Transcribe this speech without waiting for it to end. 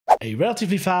A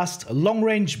relatively fast,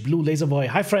 long-range blue laser boy.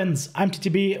 Hi friends, I'm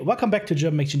TTB. Welcome back to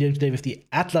German Mechgineering today with the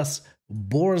Atlas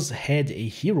Boar's Head, a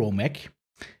hero mech.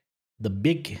 The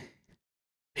big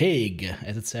pig,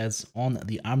 as it says on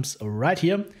the arms right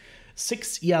here.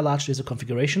 6 ER large laser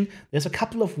configuration. There's a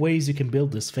couple of ways you can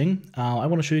build this thing. I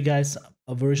want to show you guys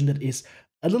a version that is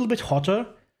a little bit hotter,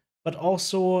 but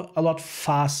also a lot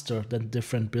faster than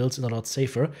different builds and a lot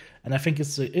safer. And I think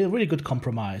it's a really good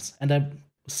compromise. And I'm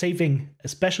saving a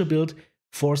special build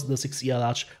for the 6 ER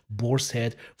large Boar's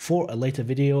Head for a later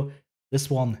video.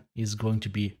 This one is going to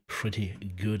be pretty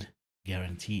good,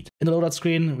 guaranteed. In the loadout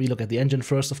screen, we look at the engine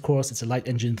first, of course. It's a light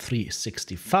engine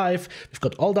 365. We've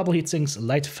got all double heatsinks,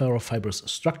 light ferrofibrous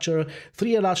structure,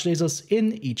 3 large lasers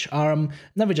in each arm. And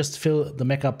then we just fill the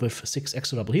mech up with 6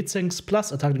 extra double heatsinks,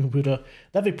 plus a targeting computer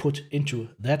that we put into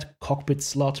that cockpit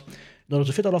slot. In order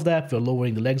to fit all of that, we're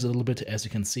lowering the legs a little bit. As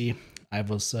you can see, I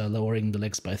was lowering the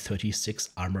legs by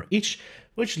 36 armor each,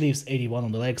 which leaves 81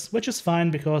 on the legs, which is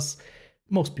fine because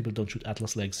most people don't shoot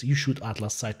Atlas legs. You shoot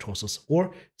Atlas side torsos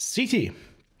or CT.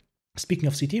 Speaking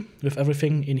of CT, with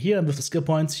everything in here and with the skill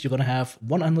points, you're going to have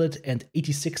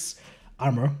 186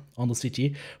 armor on the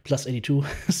CT, plus 82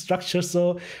 structure,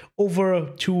 so over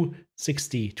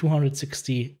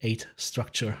 268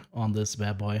 structure on this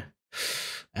bad boy.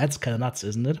 That's kind of nuts,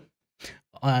 isn't it?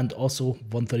 And also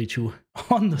 132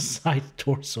 on the side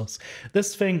torsos.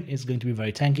 This thing is going to be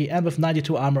very tanky, and with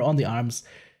 92 armor on the arms,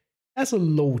 there's a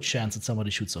low chance that somebody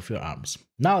shoots off your arms.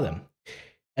 Now then,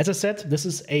 as I said, this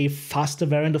is a faster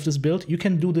variant of this build. You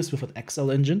can do this with an XL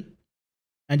engine,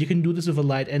 and you can do this with a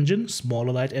light engine,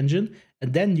 smaller light engine,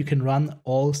 and then you can run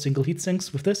all single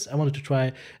heatsinks with this. I wanted to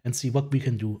try and see what we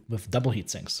can do with double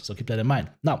heatsinks, so keep that in mind.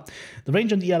 Now, the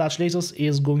range on the large lasers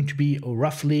is going to be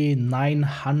roughly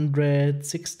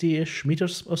 960-ish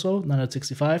meters or so,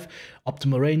 965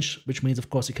 optimal range, which means, of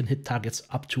course, you can hit targets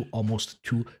up to almost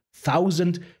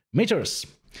 2,000 meters.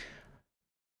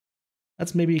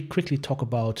 Let's maybe quickly talk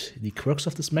about the quirks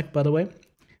of this mech, by the way.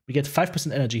 We get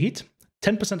 5% energy heat,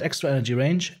 10% extra energy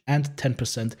range, and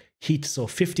 10% heat. So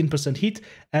 15% heat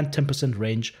and 10%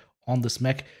 range on this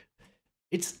mech.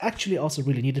 It's actually also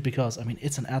really needed because, I mean,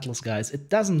 it's an Atlas, guys. It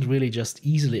doesn't really just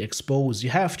easily expose. You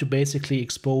have to basically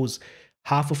expose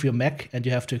half of your mech, and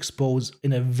you have to expose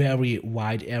in a very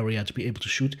wide area to be able to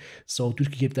shoot. So do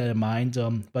keep that in mind.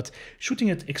 But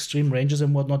shooting at extreme ranges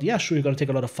and whatnot, yeah, sure, you're going to take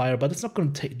a lot of fire, but it's not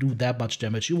going to do that much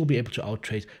damage. You will be able to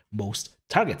outtrade most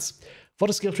targets. For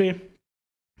the skill tree,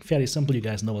 fairly simple, you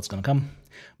guys know what's gonna come.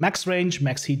 Max range,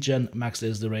 max heat gen, max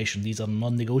laser duration. These are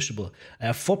non-negotiable. I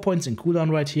have 4 points in cooldown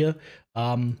right here,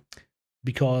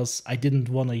 because I didn't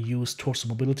want to use torso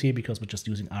mobility because we're just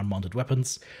using arm-mounted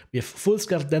weapons. We have full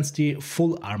skeletal density,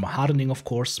 full armor hardening, of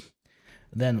course.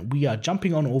 Then we are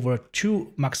jumping on over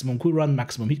to maximum coolrun,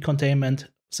 maximum heat containment,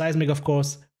 seismic, of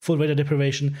course, full radar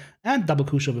deprivation, and double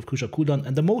crucial with crucial cooldown.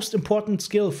 And the most important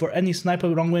skill for any sniper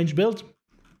long-range build,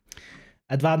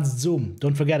 advanced zoom.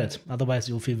 Don't forget it, otherwise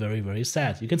you'll feel very, very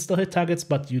sad. You can still hit targets,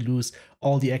 but you lose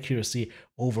all the accuracy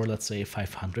over, let's say,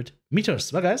 500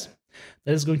 meters. Well, guys,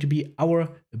 that is going to be our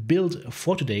build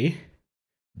for today.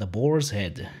 The Boar's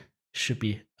Head should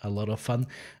be a lot of fun.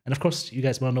 And of course, you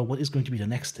guys want to know what is going to be the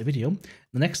next video.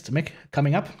 The next mech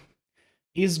coming up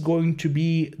is going to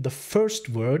be the first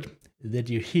word that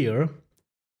you hear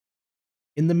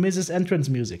in the Mrs. Entrance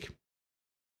music.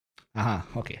 Aha,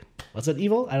 okay. Was that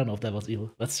evil? I don't know if that was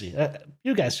evil. Let's see.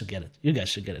 You guys should get it. You guys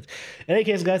should get it. In any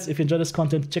case, guys, if you enjoy this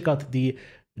content, check out the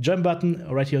join button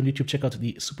right here on YouTube. Check out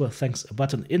the super thanks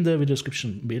button in the video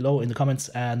description below in the comments.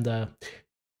 And try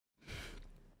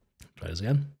this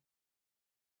again.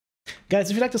 Guys,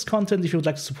 if you like this content, if you would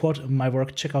like to support my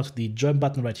work, check out the join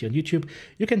button right here on YouTube.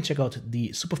 You can check out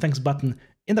the super thanks button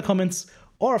in the comments,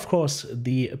 or of course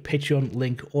the Patreon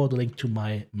link or the link to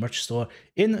my merch store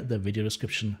in the video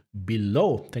description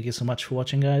below. Thank you so much for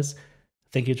watching, guys.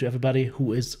 Thank you to everybody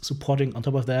who is supporting on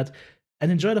top of that,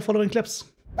 and enjoy the following clips.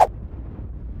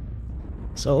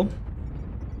 So,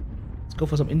 let's go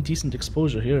for some indecent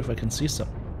exposure here if I can see some.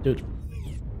 Dude,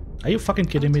 are you fucking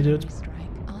kidding me, dude?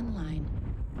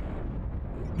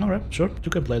 Alright, sure,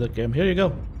 you can play that game. Here you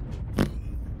go.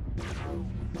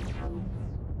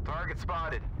 Target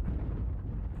spotted.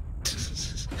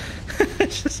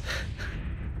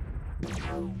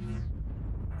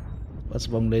 What's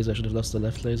the wrong laser? I should have lost the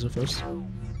left laser first.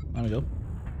 There we go.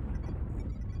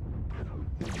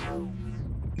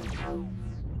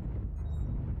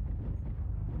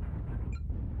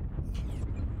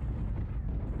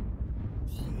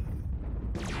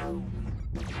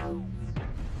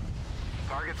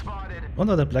 Target spotted. I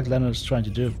wonder what that Black Lantern is trying to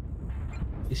do.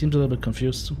 He seems a little bit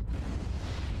confused.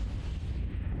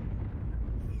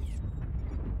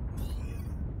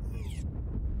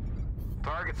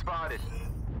 Target spotted.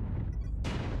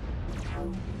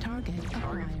 Target Target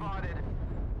acquired. spotted.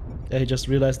 Yeah, he just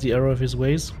realized the error of his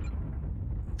ways.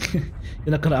 You're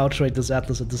not gonna outrate this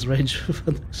Atlas at this range with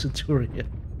a Centurion.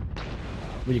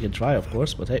 Well, you can try, of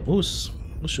course, but hey, who's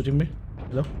shooting me?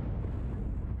 Hello?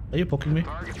 Are you poking me?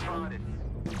 Target spotted.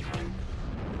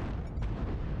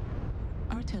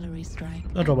 Artillery strike.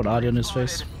 I'll drop an audio in his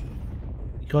face.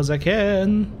 Because I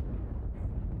can.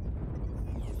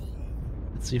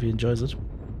 Let's see if he enjoys it.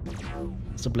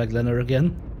 It's the Black Lanner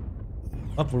again.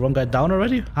 Oh, the wrong guy down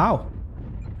already? How?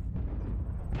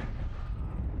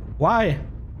 Why?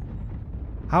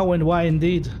 How and why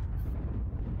indeed?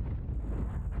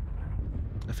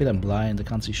 I feel I'm blind, I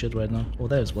can't see shit right now. Oh,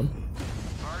 there's one.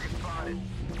 Target spotted.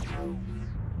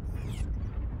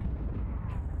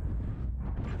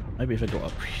 Maybe if I go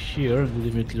up here, it'll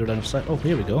give me a clear line of sight. Oh,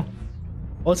 here we go.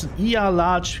 Oh, it's an ER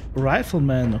large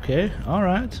rifleman. Okay,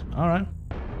 alright, alright.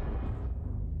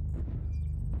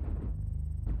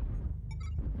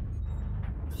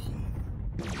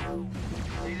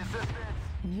 Need assistance.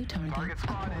 New target Target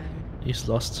spotted. acquired. He's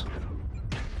lost.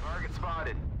 Target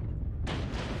spotted.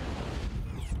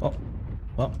 Oh,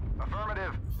 well,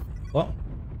 Affirmative. well,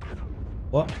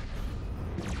 well.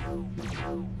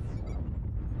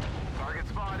 Target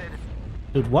spotted.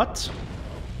 Dude, what?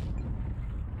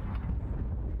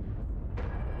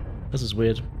 This is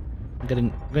weird. I'm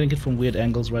getting hit from weird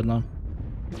angles right now.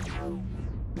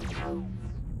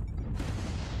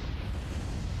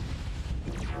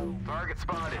 Target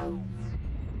spotted.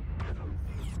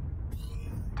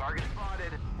 Target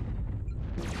spotted.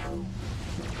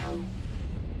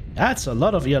 That's a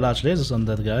lot of ER large lasers on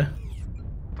that guy.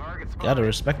 Target spotted. Gotta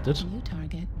respect it. New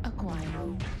target acquired.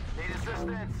 Need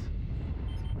assistance.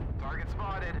 Target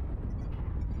spotted.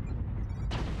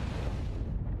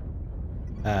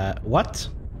 What?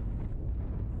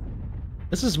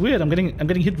 This is weird. I'm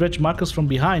getting hit reg markers from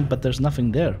behind, but there's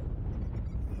nothing there.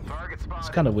 Target spotted. It's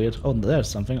kind of weird. Oh, there's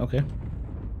something. Okay.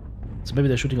 So maybe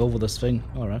they're shooting over this thing.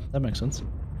 All right, that makes sense.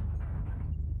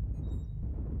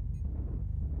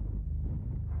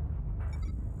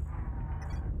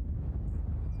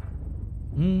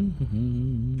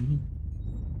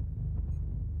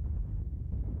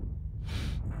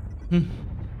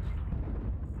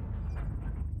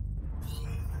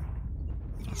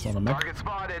 That's not a mech. Target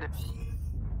spotted.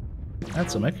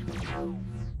 That's a mech.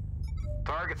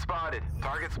 Target spotted.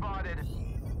 Target spotted.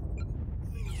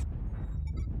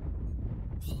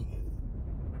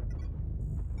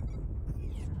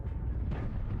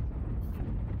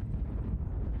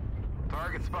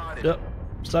 Target spotted. Yep.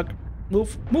 Stuck.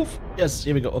 Move. Move. Yes.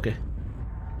 Here we go. Okay.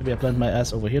 Maybe I plant my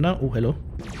ass over here now. Oh, hello.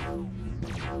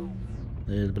 A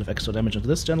little bit of extra damage into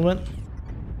this gentleman.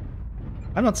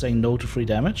 I'm not saying no to free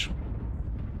damage.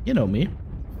 You know me.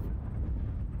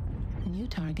 New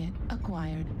target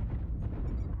acquired.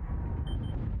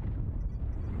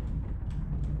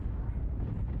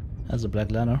 That's a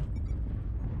Black Lanner.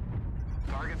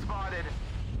 Target spotted.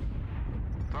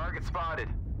 Target spotted.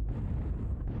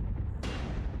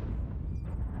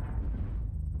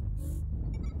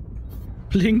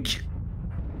 Blink.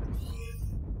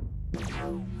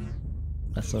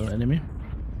 That's our enemy.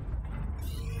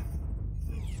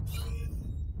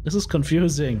 This is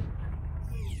confusing.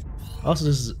 Also,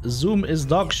 this zoom is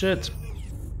dog shit.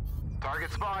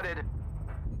 Target spotted.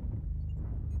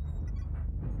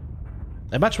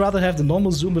 I'd much rather have the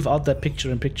normal zoom without that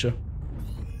picture-in-picture.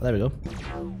 There we go.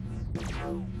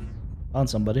 Found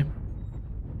somebody.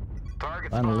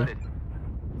 Target Finally. spotted.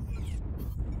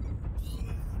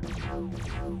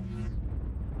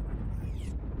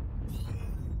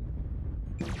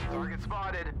 Target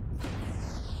spotted.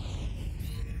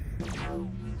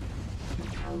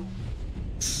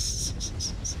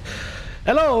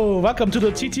 Hello, welcome to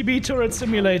the TTB Turret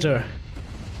Simulator.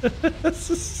 Target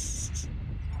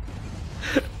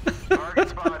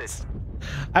spotted.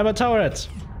 I'm a turret.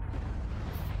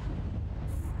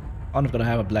 I'm not gonna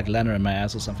have a Black Lanner in my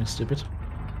ass or something stupid.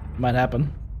 Might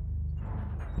happen.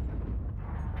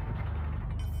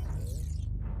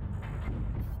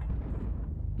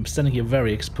 I'm standing here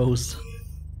very exposed.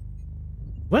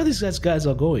 Where these guys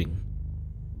are going?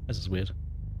 This is weird.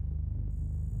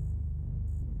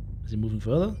 Is he moving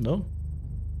further? No?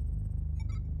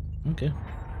 Okay.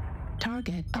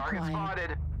 Target Target acquired.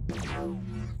 spotted.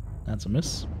 That's a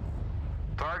miss.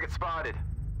 Target spotted.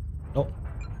 Oh.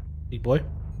 Big boy.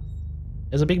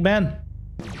 There's a big man.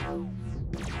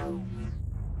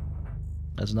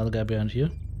 There's another guy behind here.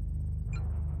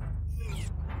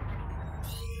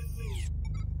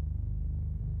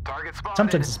 Target spotted.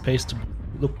 Sometimes it's pays to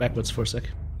look backwards for a sec.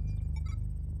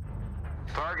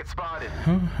 Target spotted.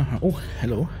 Oh,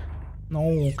 hello.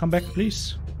 No, come back,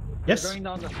 please. Yes. Going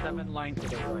down the 7 line to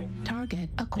the right. Target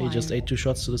He acquired. just ate 2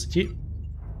 shots to the CT.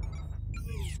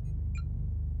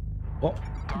 Oh, New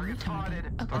Target target spotted.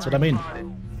 acquired. that's what I mean.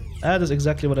 Spotted. That is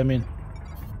exactly what I mean.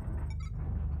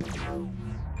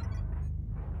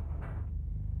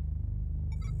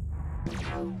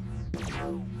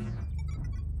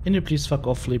 Can you please fuck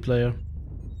off, flea player?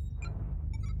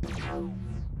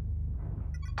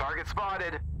 Target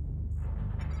spotted.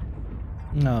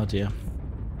 Oh dear.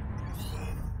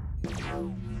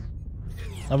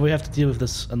 Now we have to deal with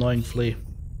this annoying flea.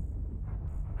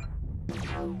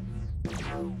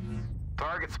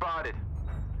 Target spotted.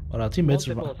 Or our teammates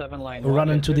Multiple 7 line. run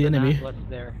into the There's an enemy. Atlas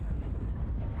there.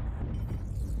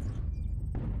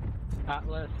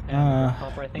 Atlas and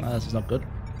Helper, I think. This is not good.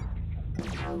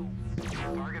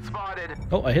 Target spotted.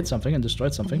 Oh, I hit something and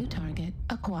destroyed New something. target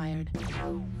acquired.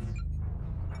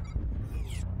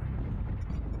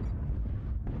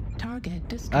 Target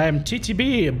destroyed. I am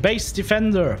TTB, base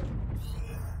defender.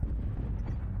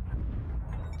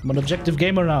 I'm an objective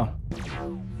gamer now.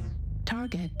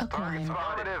 Target Target acquired.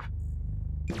 spotted.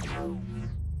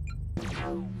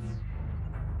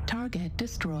 Target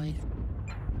destroyed.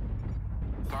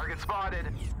 Target spotted.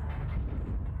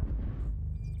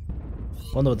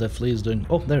 Wonder what that flea is doing.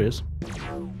 Oh, there he is.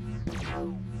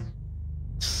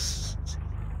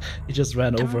 He just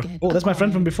ran over. Target Oh, that's my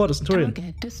friend from acquired. before, the Centurion.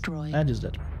 Target destroyed. And he's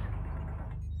dead.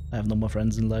 I have no more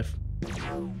friends in life.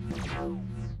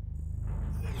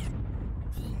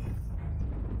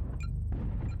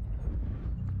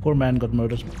 Poor man got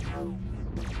murdered.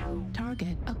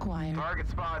 Target acquired. Target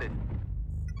spotted.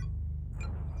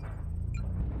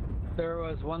 There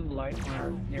was one light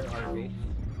near our base.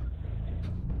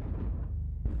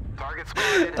 Target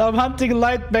spotted. I'm hunting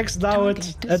light mechs now at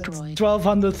Target destroyed.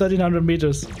 1200, 1300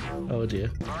 meters. Oh dear.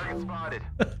 Target spotted.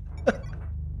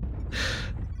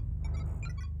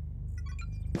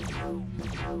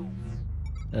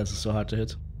 This is so hard to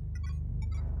hit.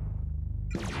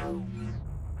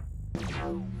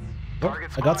 Oh,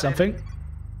 Target I got spotted. something.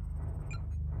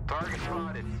 Target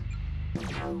spotted.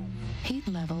 Heat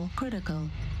level critical.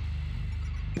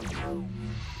 Oh,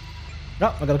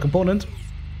 I got a component.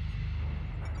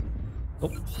 Oh,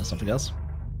 that's something else.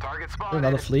 Target spotted.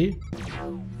 Another flea.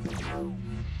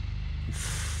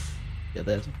 Yeah,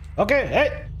 that. Okay,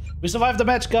 hey! We survived the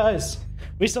match, guys!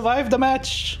 We survived the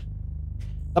match!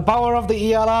 The power of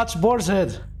the ELH Boar's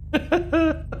Head!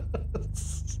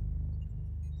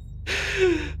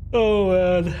 Oh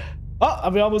man. Oh,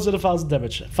 we almost did 1000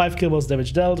 damage. 5 kill was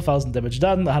damage dealt, 1000 damage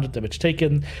done, 100 damage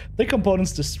taken, 3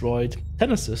 components destroyed,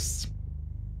 10 assists.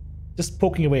 Just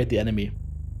poking away at the enemy.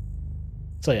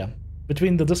 So yeah,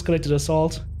 between the disconnected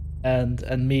assault and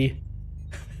me,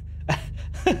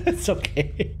 it's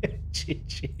okay.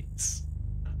 GG's.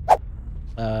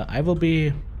 I will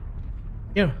be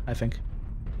here, I think.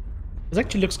 This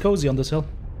actually looks cozy on this hill.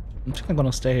 I think I'm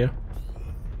gonna stay here.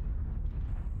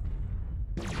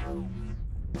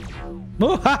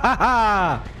 Oh, ha, ha,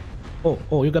 ha!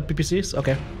 Oh, you got PPCs?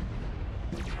 Okay.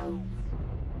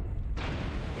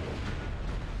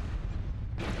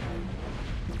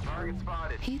 Target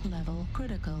spotted. Heat level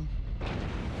critical.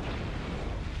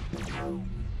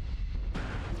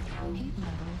 Heat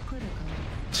level critical.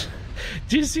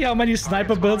 Do you see how many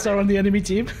sniper builds are on the enemy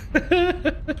team?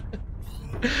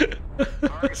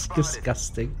 It's spotted.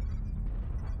 disgusting.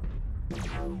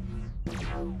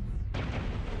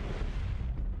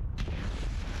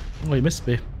 Oh, he missed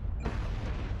me.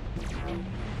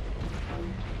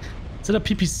 Is it a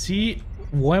PPC?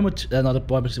 Not a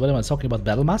Warhammer. What am I talking about?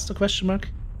 Battlemaster? Question mark.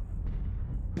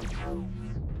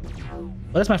 Oh,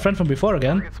 that's my friend from before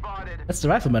again. Target spotted. That's the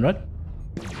rifleman, right?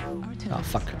 Artillery Oh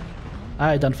fuck. strike.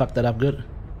 I done fucked that up good.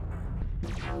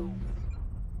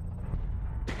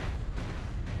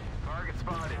 Target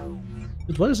spotted.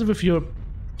 Dude, what is it with your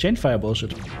chain fire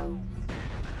bullshit? Artillery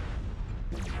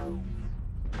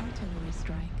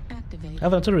strike activated.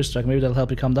 Have an artillery strike, maybe that'll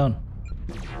help you calm down.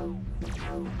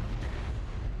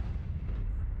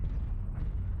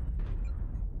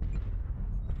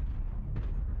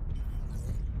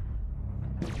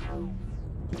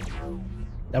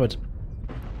 Damn it.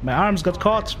 My arms got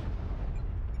caught.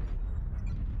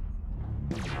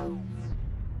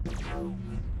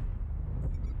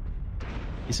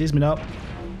 He sees me now.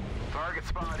 Target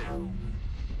spotted.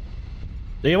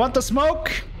 Do you want the smoke?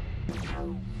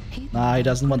 Heat Nah, he level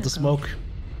doesn't want the critical. smoke.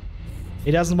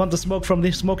 He doesn't want the smoke from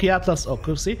the smoky Atlas. Oh,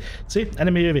 cool. See? See?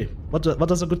 Enemy UAV. What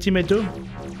does a good teammate do?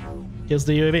 Here's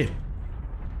the UAV.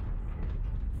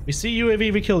 We see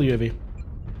UAV, we kill UAV.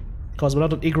 Because we're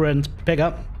not an ignorant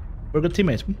pega. We're a good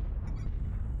teammate.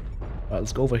 Alright,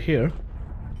 let's go over here.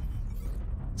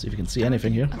 See if you can see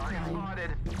anything here. Target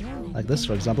spotted. Warning. Like this,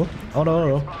 for example. Oh, no,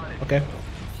 no, no. Okay.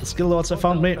 The skill lords have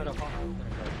found me.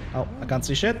 Oh, I can't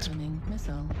see shit. Incoming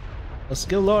missile. The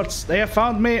skill lords, they have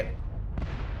found me.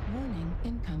 Warning.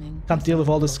 Incoming. Can't deal with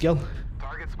all this skill.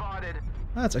 Target spotted.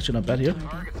 That's actually not bad here.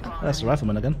 Target spotted. That's the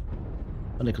rifleman again.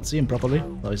 Only could see him properly.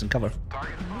 Oh, he's in cover.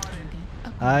 Target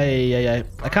spotted.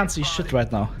 I can't see shit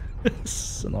right now.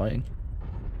 It's annoying.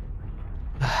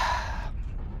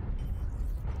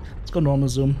 Let's go normal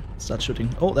zoom. Start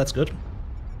shooting. Oh, that's good.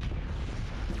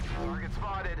 Target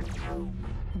spotted.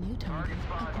 New target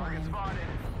Target acquired. spotted.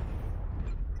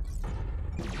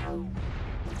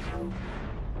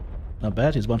 Not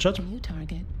bad. He's one shot. New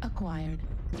target acquired.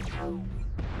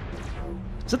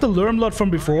 Is that the Lurm Lord from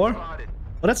before? Spotted.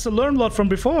 Oh, that's the Lurm Lord from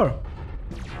before.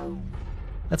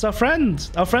 That's our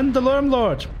friend. Our friend, the Lurm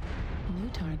Lord. New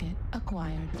target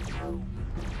acquired.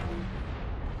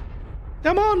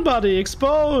 Come on, buddy.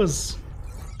 Expose.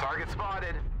 Target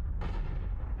spotted.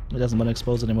 He doesn't want to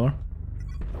expose anymore.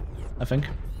 I think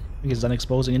he's done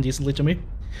exposing indecently to me.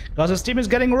 Because his team is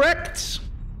getting wrecked.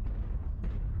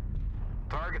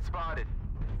 Target spotted.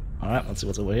 Alright, let's see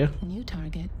what's over here. New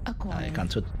target I acquired.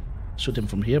 can't shoot him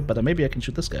from here, but maybe I can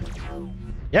shoot this guy.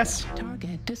 Yes!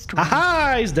 Target destroyed.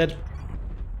 Aha! He's dead!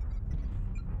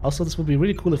 Also, this would be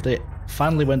really cool if they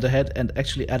finally went ahead and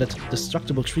actually added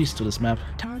destructible trees to this map.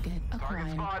 Target Target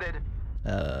acquired. spotted.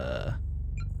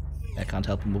 I can't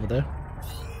help him over there.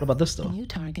 What about this though? New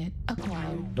target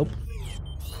acquired. Nope.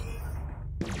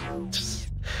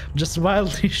 Just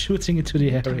wildly shooting into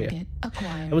the area. Target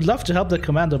acquired. I would love to help the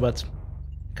commander, but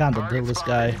can't until this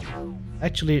guy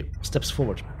actually steps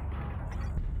forward.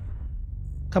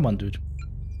 Come on, dude.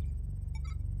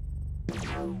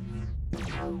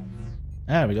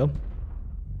 There we go.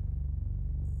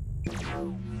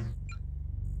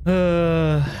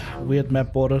 Weird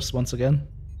map borders once again.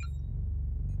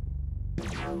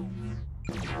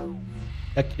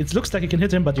 Like, it looks like you can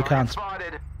hit him, but you can't.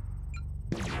 Spotted.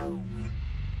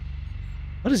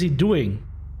 What is he doing?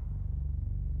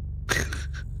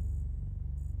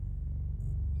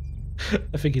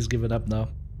 I think he's given up now.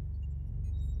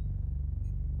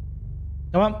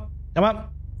 Come on, come on.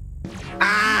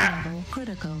 Level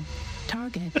critical.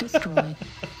 Target destroyed.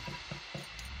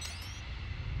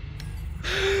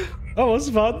 That was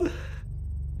fun.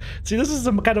 See, this is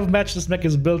the kind of match this mech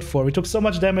is built for. We took so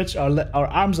much damage, our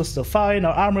arms are still fine,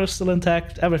 our armor is still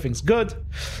intact, everything's good.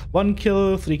 1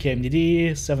 kill, 3k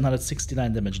MDD,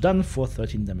 769 damage done,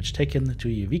 413 damage taken, 2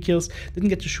 UV kills. Didn't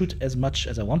get to shoot as much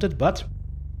as I wanted, but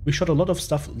we shot a lot of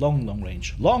stuff long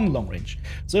range. Long range.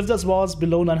 So if this was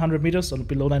below 900 meters or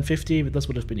below 950, this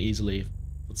would have been easily,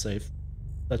 let's say,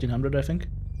 1300, I think.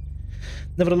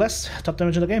 Nevertheless, top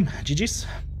damage in the game. GG's.